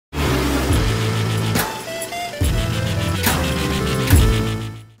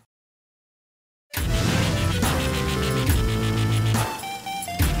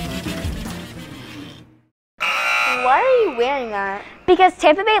wearing that? Because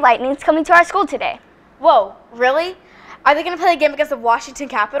Tampa Bay Lightning's coming to our school today. Whoa, really? Are they going to play a game against the Washington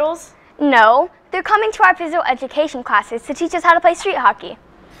Capitals? No, they're coming to our physical education classes to teach us how to play street hockey.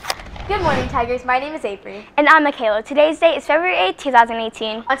 Good morning, Tigers. My name is Avery. And I'm Makayla. Today's date is February 8,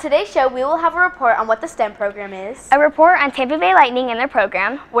 2018. On today's show, we will have a report on what the STEM program is, A report on Tampa Bay Lightning and their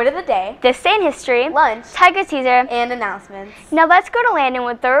program, word of the day, this day in history, lunch, Tiger teaser, and announcements. Now let's go to Landon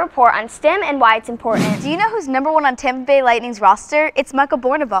with the report on STEM and why it's important. Do you know who's #1 on Tampa Bay Lightning's roster? It's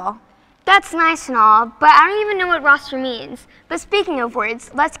Makayla. That's nice and all, but I don't even know what roster means. But speaking of words,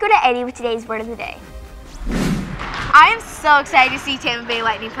 let's go to Eddie with today's word of the day. I am so excited to see Tampa Bay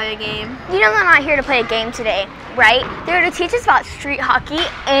Lightning play a game. You know they're not here to play a game today, right? They're here to teach us about street hockey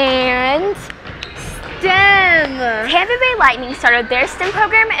and STEM. Tampa Bay Lightning started their STEM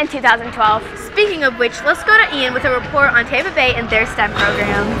program in 2012. Speaking of which, let's go to Ian with a report on Tampa Bay and their STEM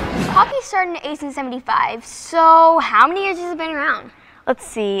program. Hockey started in 1875, so how many years has it been around? Let's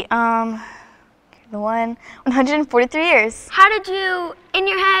see, 143 years. How did you, in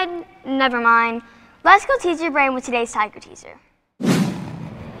your head? Never mind. Let's go tease your brain with today's Tiger teaser.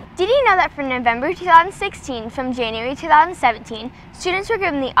 Did you know that from November 2016 from January 2017, students were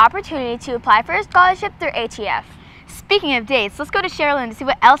given the opportunity to apply for a scholarship through HEF? Speaking of dates, let's go to Sherilyn to see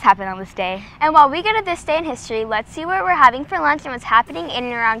what else happened on this day. And while we go to this day in history, let's see what we're having for lunch and what's happening in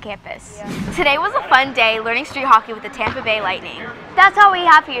and around campus. Yeah. Today was a fun day learning street hockey with the Tampa Bay Lightning. That's all we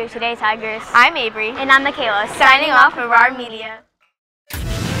have for you today, Tigers. I'm Avery. And I'm Makayla, signing off for our media.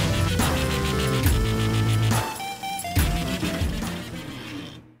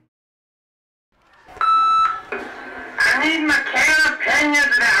 I need Makayla Pena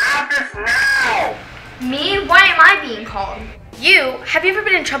to the office now! Me? Why am I being called? You? Have you ever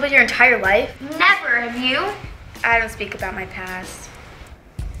been in trouble your entire life? Never, have you? I don't speak about my past.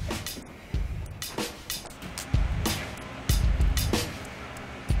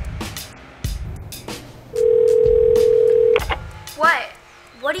 What?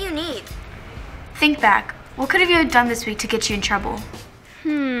 What do you need? Think back. What could have you done this week to get you in trouble?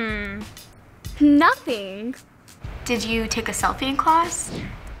 Nothing. Did you take a selfie in class?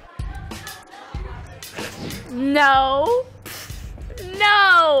 No.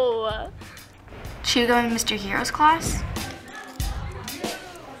 No. Should you go in Mr. Hero's class?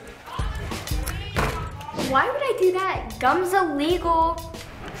 Why would I do that? Gum's illegal.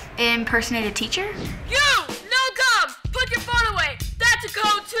 Impersonate a teacher? You! No gum! Put your phone away! That's a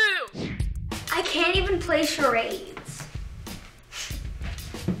code too! I can't even play charades.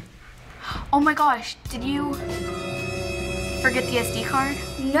 Oh my gosh, did you forget the SD card?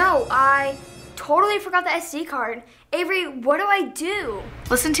 No, I totally forgot the SD card. Avery, what do I do?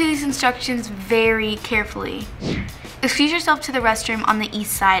 Listen to these instructions very carefully. Excuse yourself to the restroom on the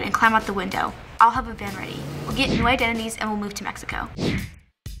east side and climb out the window. I'll have a van ready. We'll get new identities and we'll move to Mexico.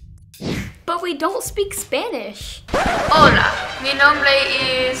 But we don't speak Spanish. Hola, mi nombre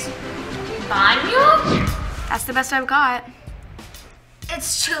es... Baño? That's the best I've got.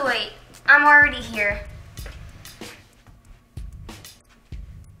 It's too late. I'm already here.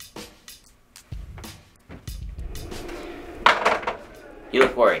 You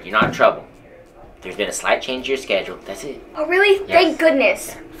look worried. You're not in trouble. There's been a slight change to your schedule. That's it. Oh, really? Yes. Thank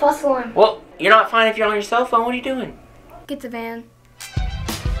goodness. False alarm. Well, you're not fine if you're on your cell phone. What are you doing? Get the van.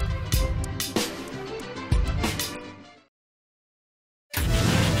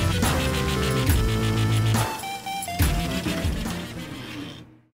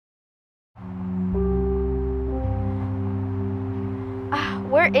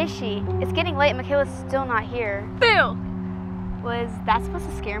 Where is she? It's getting late and Makayla's still not here. Bill! Was that supposed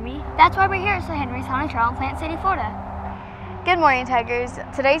to scare me? That's why we're here at Sir Henry's Haunted Trail in Plant City, Florida. Good morning, Tigers.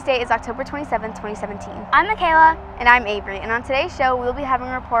 Today's date is October 27, 2017. I'm Makayla. And I'm Avery. And on today's show, we'll be having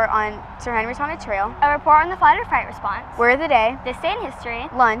a report on Sir Henry's Haunted Trail, A report on the flight or fight response, word of the day, this day in history,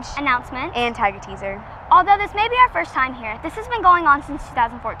 lunch, announcement, and Tiger teaser. Although this may be our first time here, this has been going on since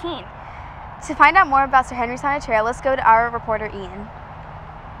 2014. To find out more about Sir Henry's Haunted Trail, let's go to our reporter, Ian.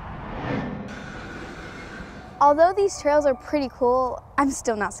 Although these trails are pretty cool, I'm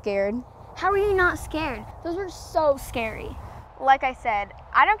still not scared. How are you not scared? Those were so scary. Like I said,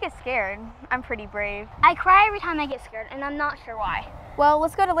 I don't get scared. I'm pretty brave. I cry every time I get scared, and I'm not sure why. Well,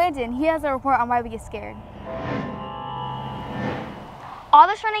 let's go to Landon. He has a report on why we get scared. All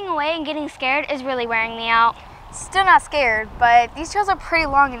this running away and getting scared is really wearing me out. Still not scared, but these trails are pretty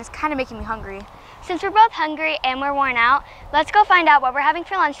long and it's kind of making me hungry. Since we're both hungry and we're worn out, let's go find out what we're having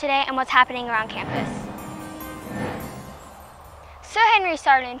for lunch today and what's happening around campus. Sir Henry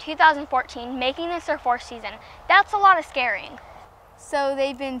started in 2014, making this their 4th season. That's a lot of scaring. So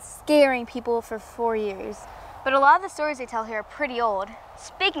they've been scaring people for 4 years. But a lot of the stories they tell here are pretty old.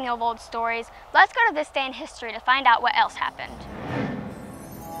 Speaking of old stories, let's go to this day in history to find out what else happened.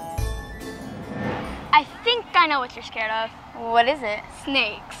 I think I know what you're scared of. What is it?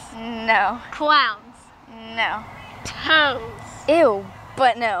 Snakes. No. Clowns. No. Toads. Ew,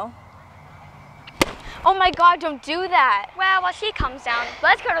 but no. Oh my God, don't do that. Well, while she comes down,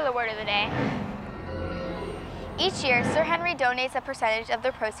 let's go to the word of the day. Each year, Sir Henry donates a percentage of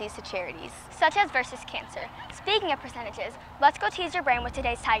their proceeds to charities, such as versus cancer. Speaking of percentages, let's go tease your brain with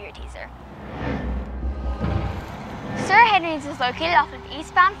today's Tiger Teaser. Sir Henry's is located off of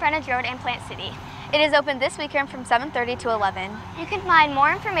eastbound Frontage Road in Plant City. It is open this weekend from 7:30 to 11. You can find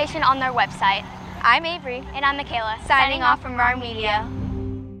more information on their website. I'm Avery. And I'm Makayla, Signing off from our media.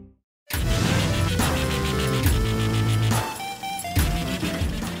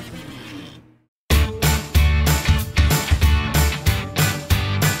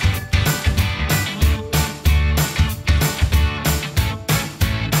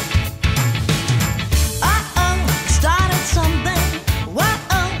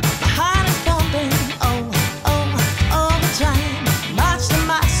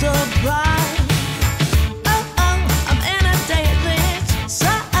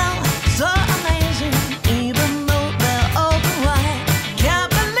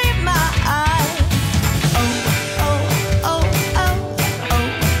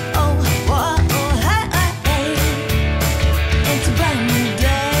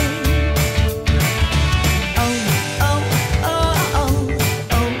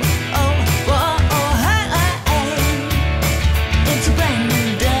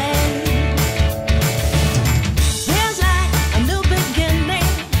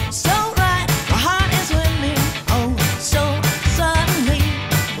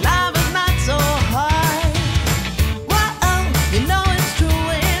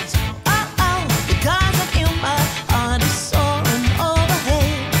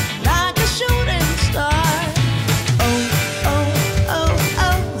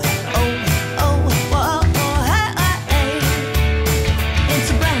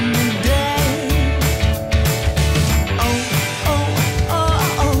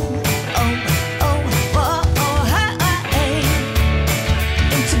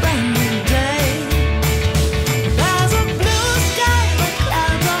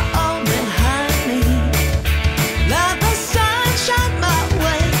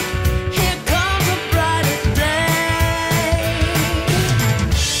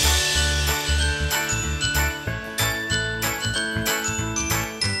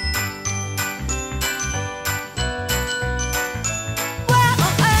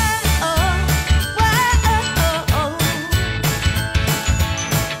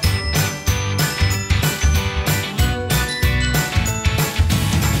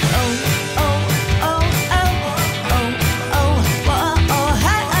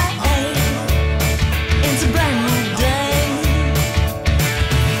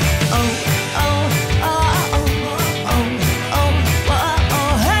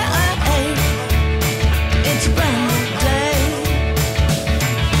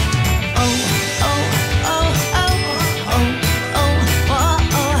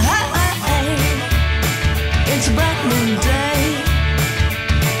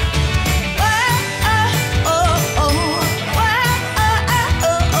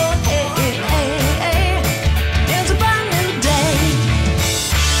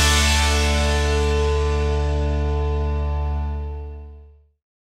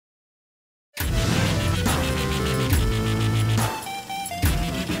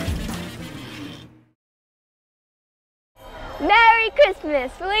 Merry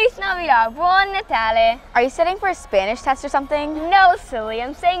Christmas! Feliz Navidad! Buon Natale! Are you studying for a Spanish test or something? No, silly.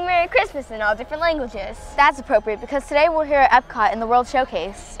 I'm saying Merry Christmas in all different languages. That's appropriate because today we're here at Epcot in the World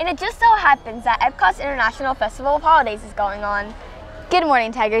Showcase. And it just so happens that Epcot's International Festival of Holidays is going on. Good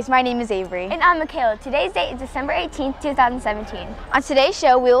morning, Tigers. My name is Avery. And I'm Makayla. Today's date is December 18th, 2017. On today's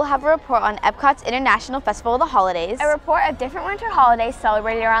show, we will have a report on Epcot's International Festival of the Holidays, a report of different winter holidays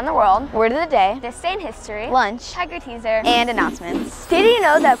celebrated around the world, word of the day, this day in history, lunch, Tiger Teaser, and announcements. Did you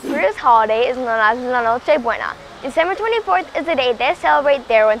know that Peru's holiday is known as La Noche Buena? December 24th is the day they celebrate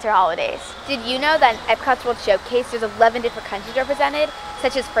their winter holidays. Did you know that in Epcot's World Showcase, there's 11 different countries represented,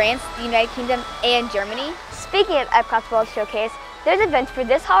 such as France, the United Kingdom, and Germany? Speaking of Epcot's World Showcase, there's events for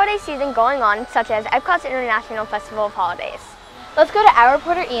this holiday season going on, such as Epcot's International Festival of Holidays. Let's go to our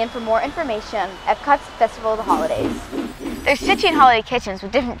reporter Ian for more information on Epcot's Festival of the Holidays. There's 16 holiday kitchens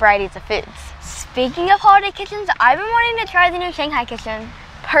with different varieties of foods. Speaking of holiday kitchens, I've been wanting to try the new Shanghai kitchen.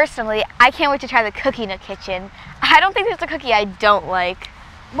 Personally, I can't wait to try the Cookie Nook kitchen. I don't think there's a cookie I don't like.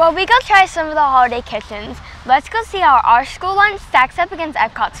 Well, we go try some of the holiday kitchens. Let's go see how our school lunch stacks up against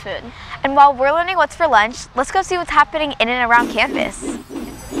Epcot's food. And while we're learning what's for lunch, let's go see what's happening in and around campus.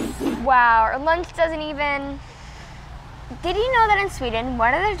 Wow, our lunch doesn't even... Did you know that in Sweden,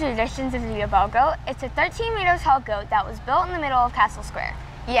 one of the traditions is the bow goat? It's a 13 meters tall goat that was built in the middle of Castle Square.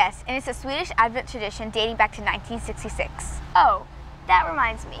 Yes, and it's a Swedish Advent tradition dating back to 1966. Oh, that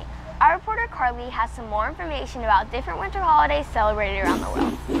reminds me. Our reporter Carly has some more information about different winter holidays celebrated around the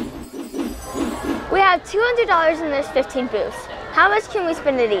world. We have $200 and there's 15 booths. How much can we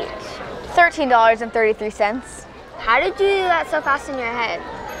spend at each? $13.33. How did you do that so fast in your head?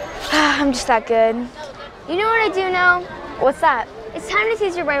 I'm just that good. You know what I do know? What's that? It's time to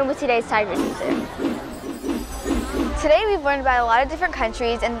tease your brain with today's Tiger Teaser. Today we've learned about a lot of different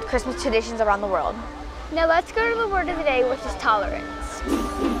countries and Christmas traditions around the world. Now let's go to the word of the day, which is tolerance.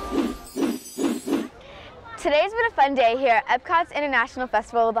 Today's been a fun day here at Epcot's International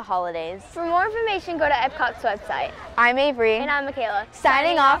Festival of the Holidays. For more information, go to Epcot's website. I'm Avery. And I'm Makayla.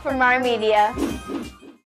 Signing off from our media.